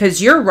 okay,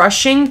 because you're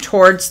rushing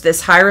towards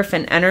this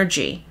Hierophant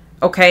energy,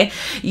 okay?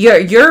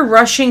 You're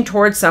rushing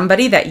towards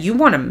somebody that you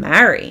want to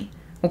marry.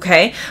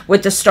 Okay,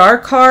 with the Star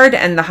card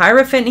and the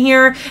Hierophant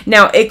here.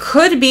 Now, it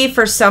could be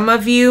for some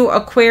of you,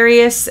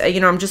 Aquarius,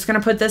 you know, I'm just going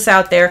to put this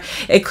out there.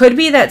 It could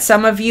be that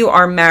some of you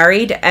are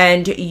married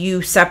and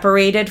you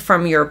separated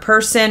from your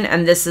person,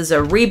 and this is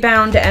a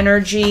rebound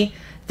energy.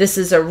 This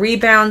is a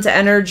rebound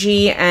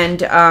energy,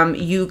 and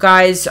you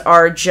guys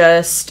are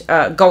just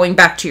going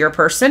back to your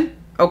person.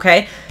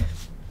 Okay.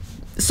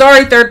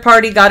 Sorry, third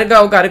party, gotta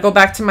go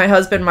back to my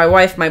husband, my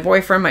wife, my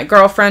boyfriend, my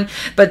girlfriend.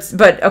 But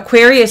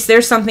Aquarius,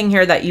 there's something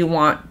here that you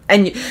want,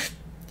 and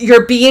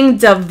you're being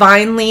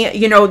divinely,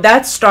 you know,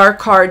 that Star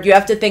card, you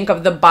have to think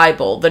of the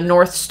Bible, the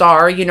North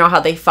Star, you know how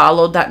they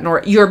followed that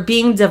North. You're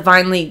being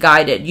divinely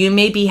guided. You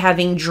may be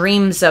having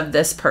dreams of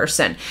this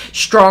person,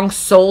 strong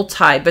soul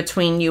tie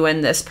between you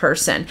and this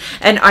person.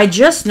 And I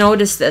just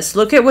noticed this.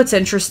 Look at what's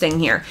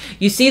interesting here.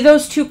 You see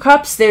those two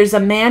cups? There's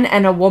a man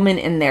and a woman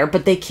in there,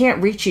 but they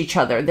can't reach each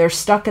other. They're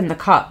stuck in the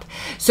cup.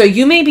 So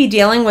you may be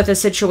dealing with a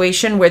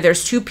situation where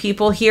there's two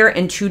people here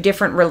in two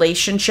different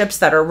relationships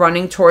that are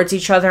running towards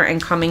each other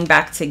and coming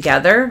back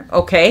together,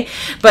 okay?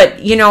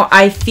 But, you know,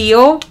 I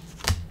feel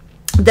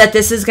that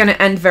this is going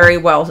to end very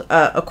well,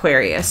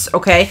 Aquarius,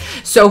 okay?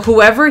 So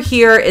whoever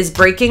here is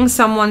breaking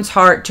someone's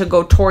heart to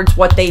go towards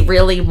what they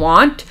really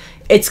want,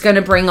 it's going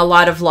to bring a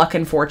lot of luck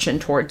and fortune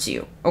towards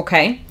you,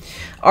 okay?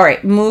 All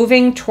right,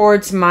 moving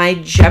towards my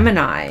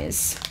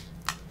Geminis.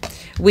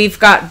 We've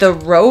got the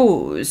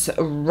Rose.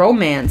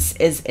 Romance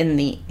is in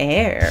the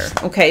air.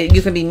 Okay,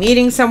 you could be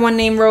meeting someone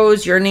named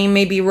Rose. Your name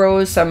may be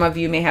Rose. Some of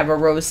you may have a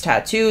rose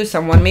tattoo.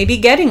 Someone may be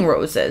getting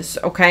roses,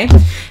 okay?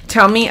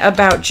 Tell me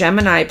about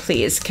Gemini,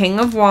 please. King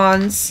of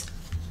Wands,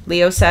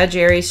 Leo,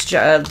 Sagittarius,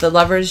 the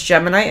Lovers,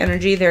 Gemini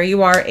energy. There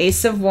you are.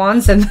 Ace of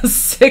Wands and the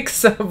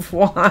Six of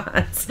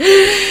Wands.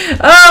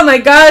 Oh my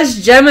gosh,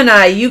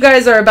 Gemini, you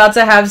guys are about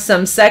to have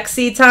some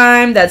sexy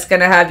time that's going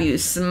to have you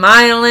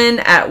smiling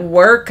at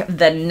work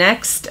the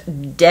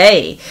next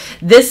day.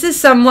 This is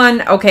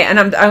someone, okay, and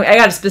I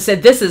got to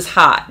specific, this is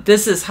hot.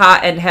 This is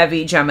hot and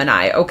heavy,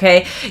 Gemini,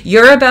 okay?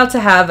 You're about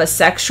to have a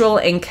sexual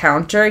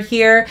encounter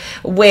here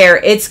where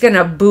it's going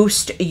to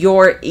boost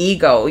your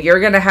ego. You're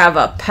going to have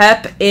a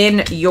pep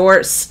in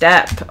your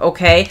step,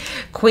 okay?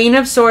 Queen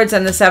of Swords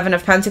and the Seven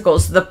of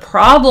Pentacles. The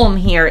problem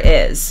here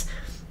is,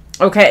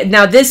 okay,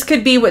 now this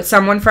could be with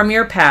someone from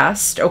your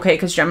past, okay,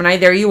 because Gemini,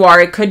 there you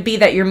are. It could be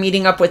that you're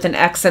meeting up with an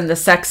ex and the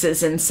sex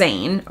is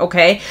insane,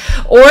 okay?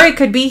 Or it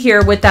could be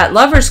here with that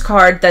Lover's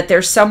card that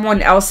there's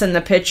someone else in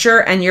the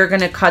picture and you're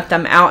going to cut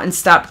them out and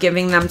stop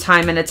giving them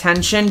time and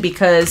attention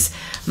because,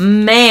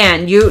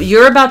 man,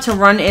 you're about to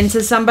run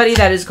into somebody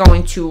that is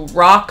going to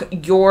rock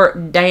your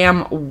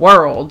damn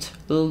world.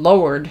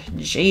 Lord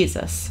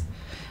Jesus.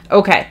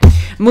 Okay,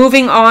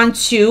 moving on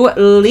to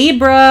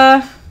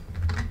Libra.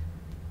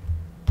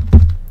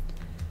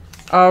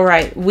 All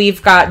right,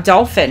 we've got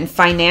Dolphin,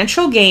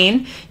 financial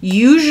gain,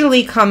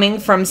 usually coming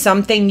from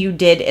something you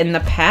did in the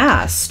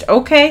past.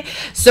 Okay,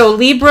 so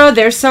Libra,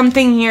 there's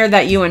something here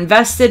that you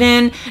invested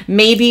in.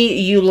 Maybe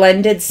you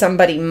lended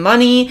somebody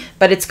money,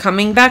 but it's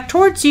coming back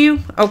towards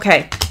you.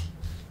 Okay.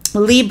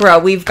 Libra,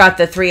 we've got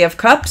the Three of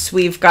Cups,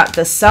 we've got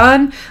the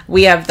Sun,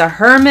 we have the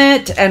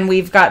Hermit, and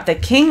we've got the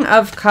King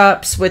of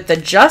Cups with the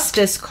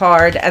Justice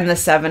card and the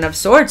Seven of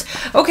Swords.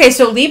 Okay,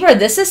 so Libra,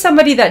 this is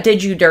somebody that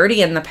did you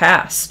dirty in the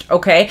past,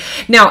 okay?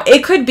 Now,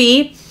 it could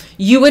be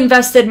you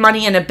invested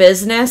money in a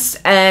business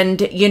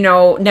and, you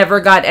know,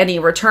 never got any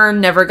return,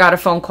 never got a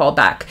phone call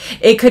back.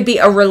 It could be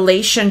a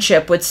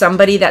relationship with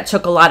somebody that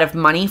took a lot of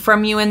money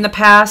from you in the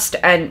past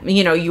and,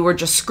 you know, you were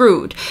just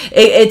screwed.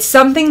 It's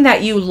something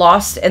that you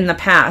lost in the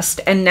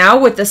past. And now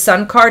with the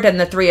Sun card and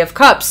the Three of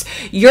Cups,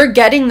 you're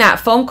getting that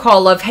phone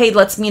call of, hey,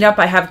 let's meet up.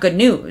 I have good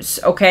news.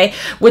 Okay.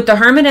 With the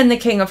Hermit and the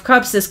King of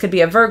Cups, this could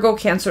be a Virgo,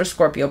 Cancer,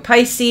 Scorpio,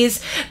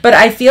 Pisces. But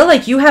I feel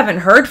like you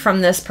haven't heard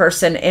from this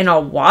person in a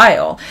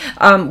while.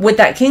 With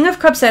that King of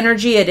Cups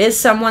energy, it is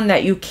someone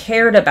that you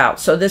cared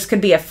about. So this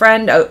could be a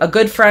friend, a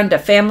good friend, a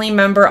family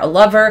member, a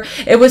lover.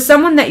 It was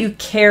someone that you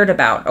cared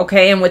about,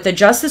 okay? And with the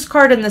Justice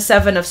card and the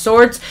Seven of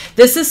Swords,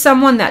 this is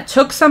someone that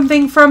took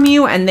something from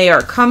you and they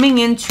are coming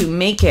in to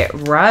make it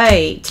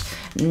right.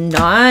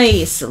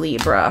 Nice,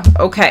 Libra.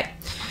 Okay.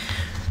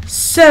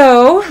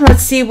 So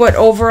let's see what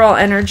overall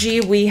energy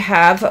we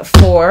have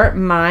for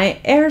my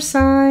air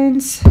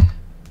signs.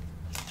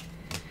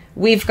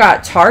 We've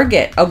got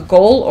Target, a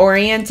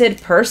goal-oriented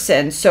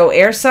person. So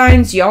air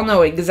signs, y'all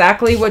know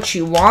exactly what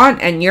you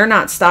want and you're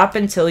not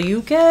stopping till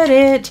you get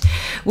it.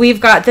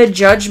 We've got the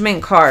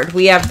Judgment card.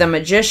 We have the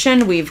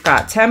Magician. We've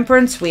got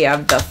Temperance. We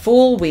have the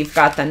Fool. We've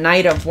got the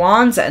Knight of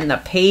Wands and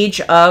the Page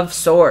of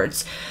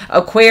Swords.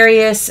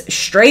 Aquarius,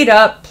 straight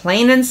up,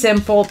 plain and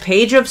simple,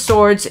 Page of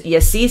Swords.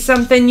 You see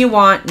something you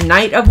want.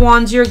 Knight of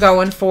Wands, you're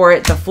going for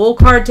it. The Fool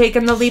card,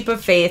 taking the leap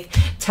of faith.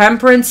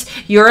 Temperance,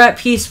 you're at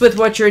peace with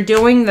what you're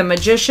doing. The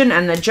Magician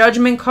and the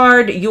Judgment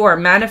card, you are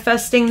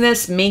manifesting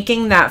this,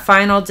 making that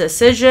final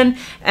decision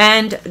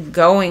and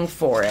going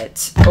for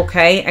it,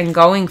 okay? And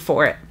going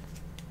for it.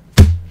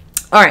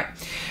 All right,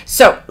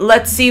 so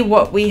let's see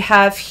what we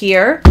have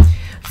here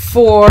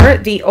for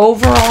the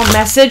overall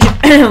message.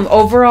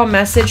 Overall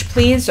message,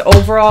 please.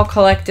 Overall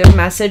collective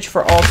message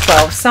for all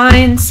 12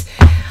 signs.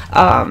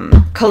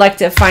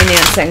 Collective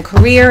finance and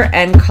career,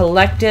 and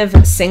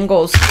collective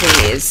singles,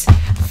 please,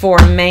 for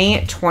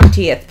May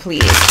 20th,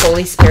 please.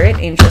 Holy Spirit,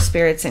 angel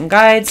spirits and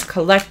guides,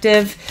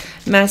 collective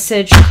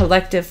message,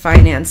 collective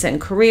finance and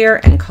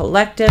career, and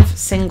collective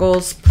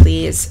singles,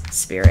 please,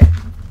 Spirit.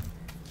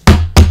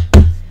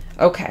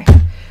 Okay,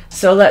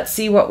 so let's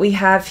see what we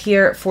have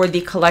here for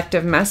the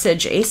collective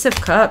message. Ace of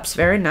Cups,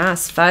 very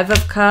nice. Five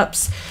of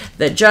Cups,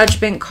 the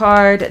Judgment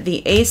card,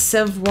 the Ace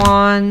of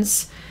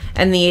Wands,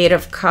 and the Eight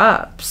of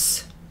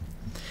Cups.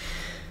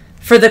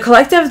 For the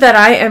collective that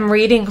I am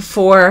reading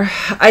for,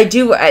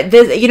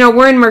 you know,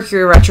 we're in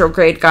Mercury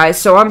retrograde, guys,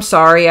 so I'm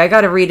sorry. I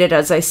got to read it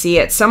as I see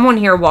it. Someone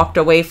here walked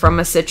away from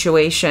a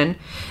situation.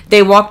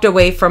 They walked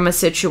away from a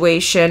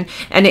situation,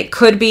 and it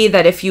could be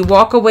that if you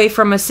walk away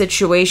from a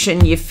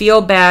situation, you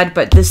feel bad,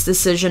 but this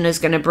decision is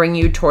going to bring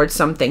you towards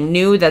something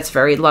new that's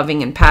very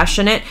loving and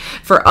passionate.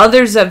 For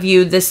others of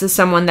you, this is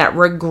someone that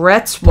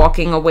regrets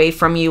walking away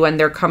from you, and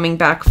they're coming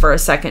back for a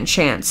second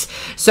chance.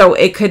 So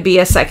it could be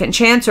a second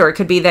chance, or it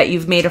could be that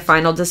you've made a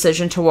final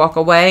decision to walk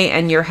away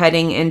and you're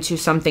heading into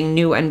something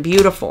new and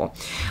beautiful.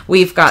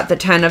 We've got the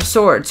Ten of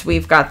Swords,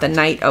 we've got the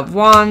Knight of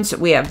Wands,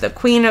 we have the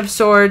Queen of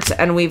Swords,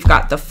 and we've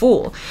got the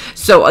Fool.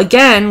 So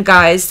again,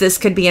 guys, this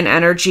could be an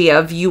energy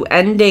of you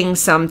ending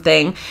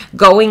something,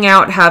 going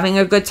out, having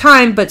a good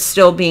time, but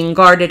still being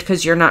guarded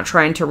because you're not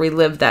trying to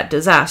relive that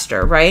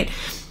disaster, right?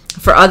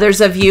 For others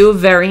of you,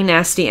 very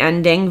nasty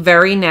ending,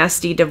 very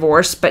nasty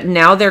divorce, but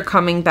now they're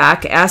coming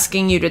back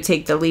asking you to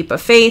take the leap of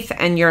faith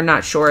and you're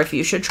not sure if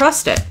you should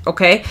trust it,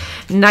 okay?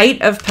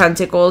 Knight of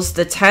Pentacles,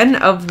 the 10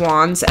 of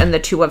Wands, and the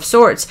 2 of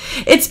Swords.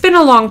 It's been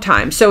a long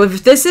time. So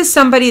if this is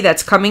somebody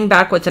that's coming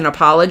back with an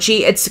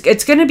apology, it's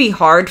going to be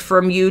hard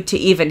for you to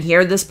even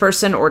hear this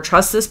person or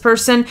trust this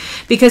person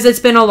because it's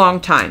been a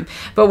long time.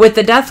 But with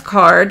the Death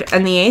card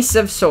and the Ace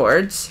of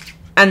Swords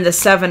and the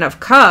 7 of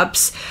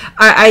Cups,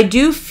 I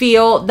do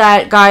feel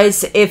that,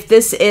 guys, if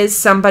this is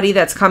somebody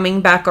that's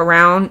coming back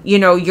around, you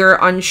know, you're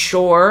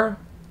unsure,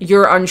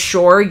 you're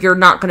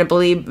not going to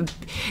believe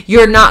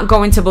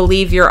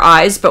your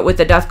eyes. But with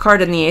the Death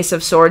card and the Ace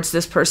of Swords,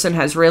 this person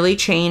has really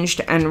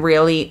changed and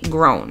really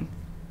grown.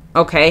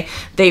 Okay,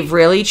 they've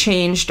really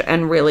changed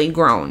and really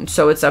grown.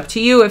 So it's up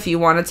to you if you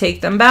want to take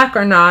them back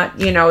or not.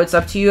 You know, it's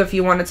up to you if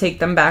you want to take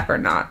them back or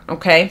not.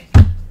 Okay.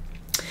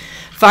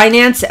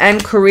 Finance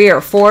and career.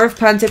 4 of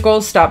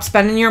Pentacles. Stop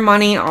spending your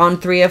money on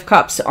 3 of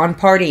Cups, on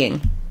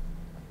partying.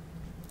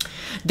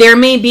 There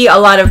may be a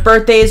lot of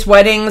birthdays,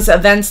 weddings,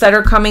 events that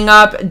are coming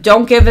up.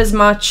 Don't give as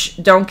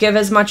much. Don't give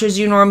as much as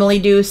you normally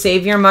do.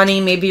 Save your money.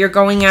 Maybe you're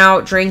going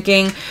out,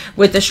 drinking.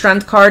 With the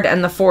Strength card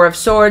and the 4 of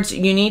Swords,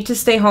 you need to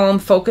stay home.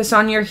 Focus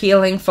on your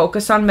healing.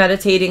 Focus on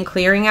meditating,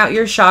 clearing out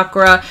your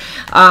chakra.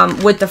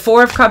 With the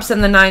 4 of Cups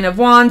and the 9 of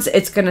Wands,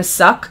 it's going to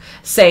suck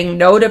saying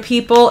no to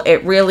people.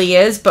 It really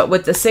is. But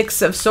with the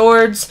 6 of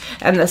Swords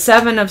and the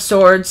 7 of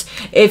Swords,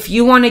 if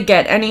you want to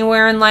get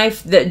anywhere in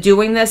life, that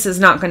doing this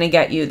is not going to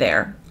get you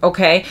there.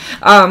 Okay,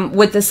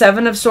 with the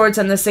 7 of Swords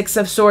and the 6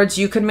 of Swords,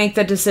 you can make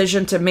the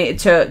decision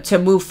to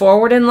move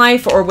forward in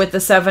life. Or with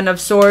the 7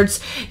 of Swords,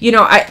 you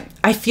know,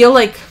 I feel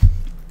like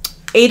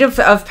 8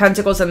 of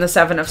Pentacles and the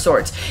 7 of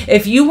Swords.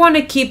 If you want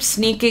to keep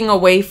sneaking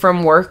away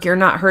from work, you're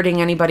not hurting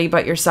anybody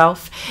but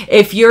yourself.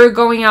 If you're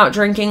going out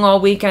drinking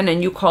all weekend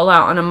and you call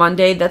out on a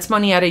Monday, that's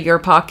money out of your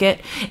pocket.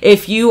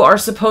 If you are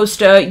supposed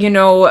to, you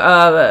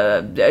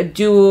know,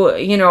 do,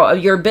 you know,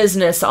 your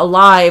business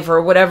alive or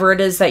whatever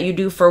it is that you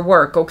do for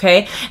work,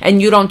 okay,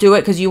 and you don't do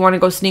it because you want to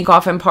go sneak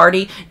off and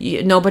party,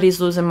 nobody's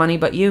losing money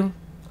but you.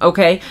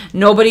 Okay,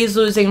 nobody's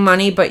losing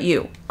money but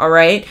you. All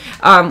right,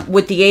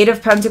 with the 8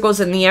 of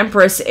Pentacles and the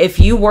Empress, if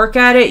you work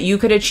at it, you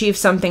could achieve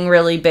something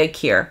really big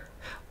here.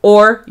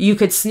 Or you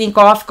could sneak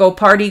off, go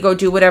party, go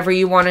do whatever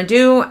you want to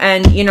do.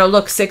 And, you know,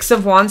 look, 6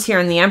 of Wands here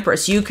in the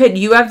Empress. You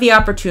have the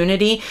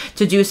opportunity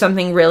to do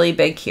something really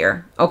big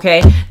here.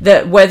 Okay,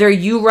 whether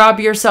you rob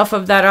yourself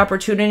of that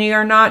opportunity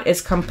or not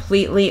is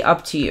completely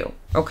up to you.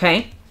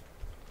 Okay.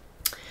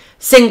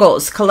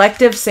 Singles,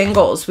 collective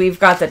singles. We've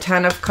got the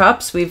 10 of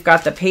Cups, we've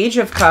got the Page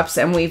of Cups,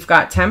 and we've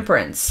got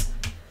Temperance.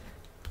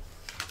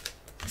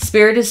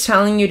 Spirit is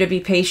telling you to be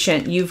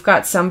patient. You've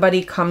got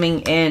somebody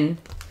coming in.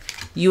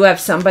 You have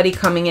somebody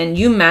coming in.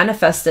 You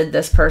manifested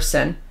this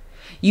person.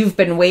 You've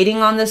been waiting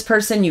on this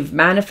person. You've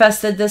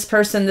manifested this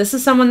person. This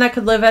is someone that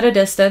could live at a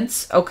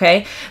distance,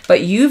 okay?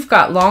 But you've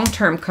got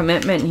long-term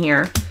commitment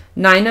here.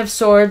 9 of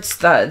Swords,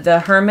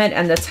 the Hermit,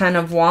 and the 10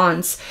 of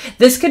Wands.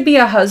 This could be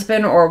a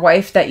husband or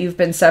wife that you've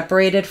been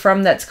separated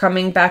from that's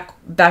coming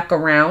back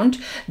around.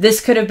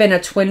 This could have been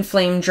a twin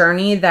flame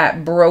journey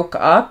that broke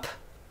up.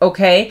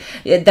 Okay,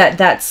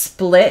 that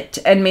split,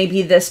 and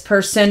maybe this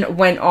person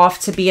went off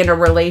to be in a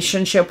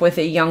relationship with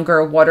a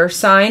younger water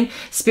sign.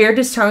 Spirit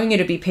is telling you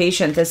to be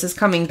patient. This is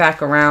coming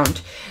back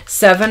around.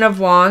 7 of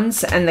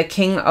Wands and the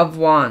King of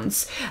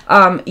Wands.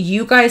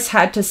 You guys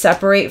had to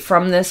separate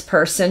from this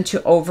person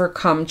to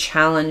overcome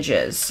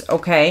challenges.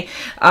 Okay,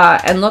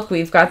 and look,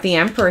 we've got the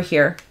Emperor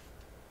here.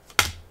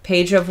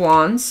 Page of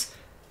Wands.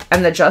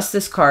 And the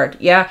Justice card.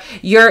 Yeah,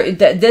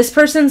 this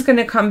person's going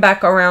to come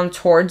back around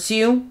towards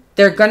you.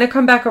 They're going to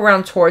come back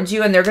around towards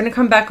you, and they're going to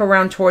come back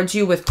around towards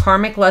you with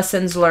karmic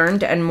lessons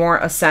learned and more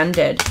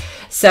ascended.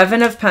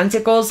 7 of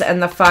Pentacles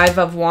and the 5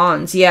 of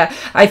Wands. Yeah,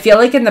 I feel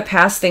like in the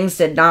past things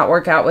did not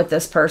work out with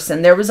this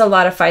person. There was a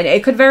lot of fighting.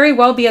 It could very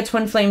well be a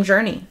twin flame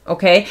journey,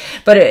 okay?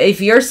 But if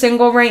you're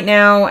single right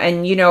now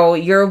and, you know,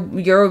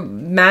 you're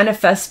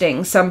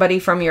manifesting somebody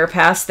from your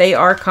past, they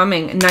are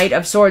coming. Knight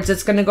of Swords.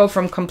 It's going to go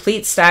from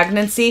complete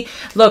stagnancy.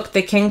 Look,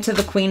 the King to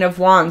the Queen of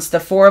Wands,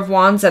 the 4 of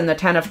Wands, and the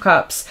 10 of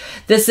Cups.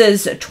 This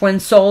is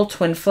twin soul,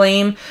 twin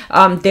flame.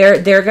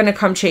 They're going to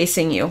come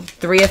chasing you.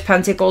 3 of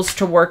Pentacles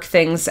to work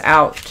things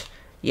out.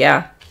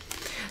 Yeah.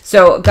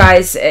 So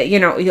guys, you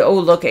know, oh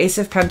look, Ace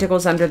of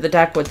Pentacles under the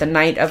deck with the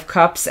Knight of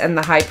Cups and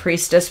the High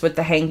Priestess with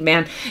the Hanged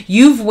Man.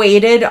 You've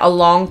waited a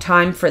long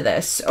time for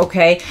this,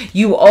 okay?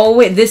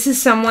 This is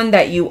someone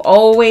that you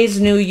always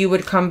knew you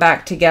would come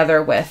back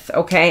together with,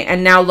 okay?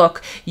 And now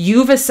look,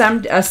 you've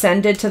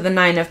ascended to the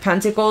 9 of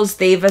Pentacles.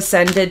 They've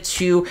ascended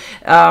to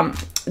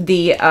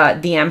the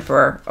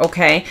Emperor,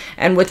 okay?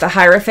 And with the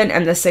Hierophant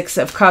and the 6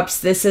 of Cups,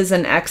 this is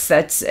an ex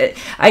that's,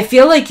 I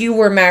feel like you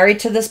were married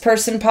to this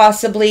person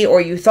possibly,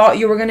 or you thought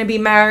you were going to be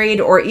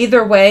married, or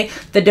either way,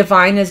 the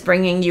divine is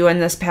bringing you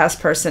and this past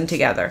person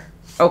together,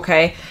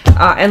 okay?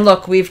 And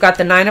look, we've got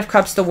the 9 of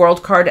Cups, the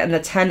World card, and the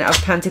 10 of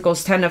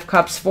Pentacles, 10 of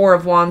Cups, 4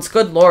 of Wands.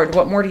 Good Lord,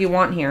 what more do you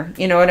want here?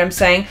 You know what I'm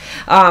saying?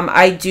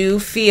 I do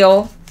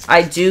feel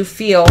I do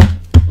feel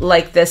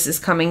like this is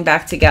coming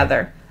back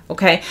together.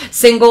 Okay,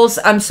 singles,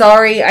 I'm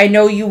sorry. I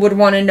know you would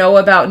want to know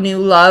about new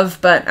love,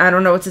 but I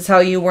don't know what to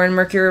tell you. We're in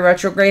Mercury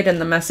retrograde and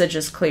the message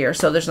is clear,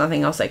 so there's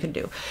nothing else I can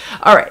do.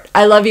 All right,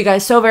 I love you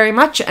guys so very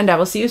much, and I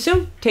will see you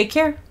soon. Take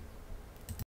care.